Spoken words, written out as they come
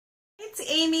it's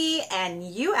Amy, and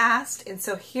you asked, and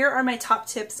so here are my top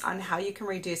tips on how you can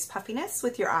reduce puffiness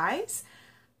with your eyes.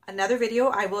 Another video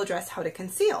I will address how to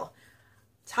conceal.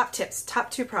 Top tips, top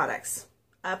 2 products.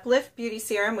 Uplift Beauty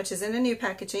Serum, which is in a new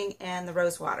packaging, and the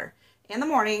rose water. In the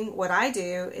morning, what I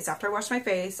do is after I wash my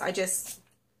face, I just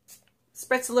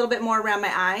spritz a little bit more around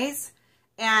my eyes,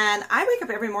 and I wake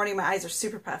up every morning, my eyes are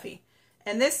super puffy.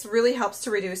 And this really helps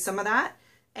to reduce some of that.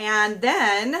 And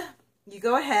then you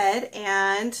go ahead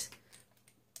and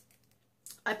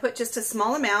I put just a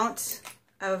small amount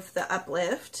of the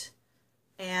Uplift,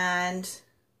 and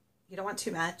you don't want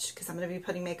too much because I'm going to be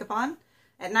putting makeup on.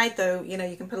 At night though, you know,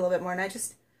 you can put a little bit more, and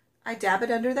I dab it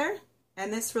under there,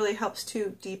 and this really helps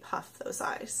to depuff those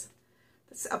eyes.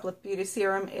 This Uplift Beauty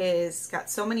Serum is got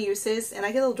so many uses, and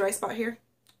I get a little dry spot here.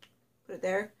 Put it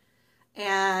there.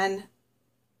 And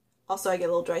also I get a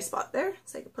little dry spot there,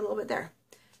 so I can put a little bit there.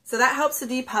 So that helps to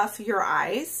depuff your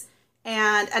eyes.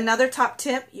 And another top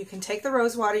tip, you can take the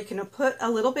rose water, you can put a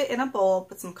little bit in a bowl,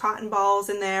 put some cotton balls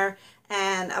in there,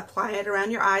 and apply it around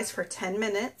your eyes for 10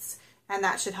 minutes, and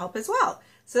that should help as well.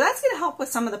 So that's going to help with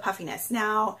some of the puffiness.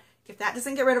 Now, if that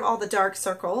doesn't get rid of all the dark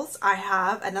circles, I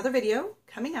have another video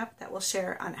coming up that will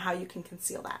share on how you can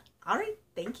conceal that. All right,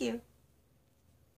 thank you.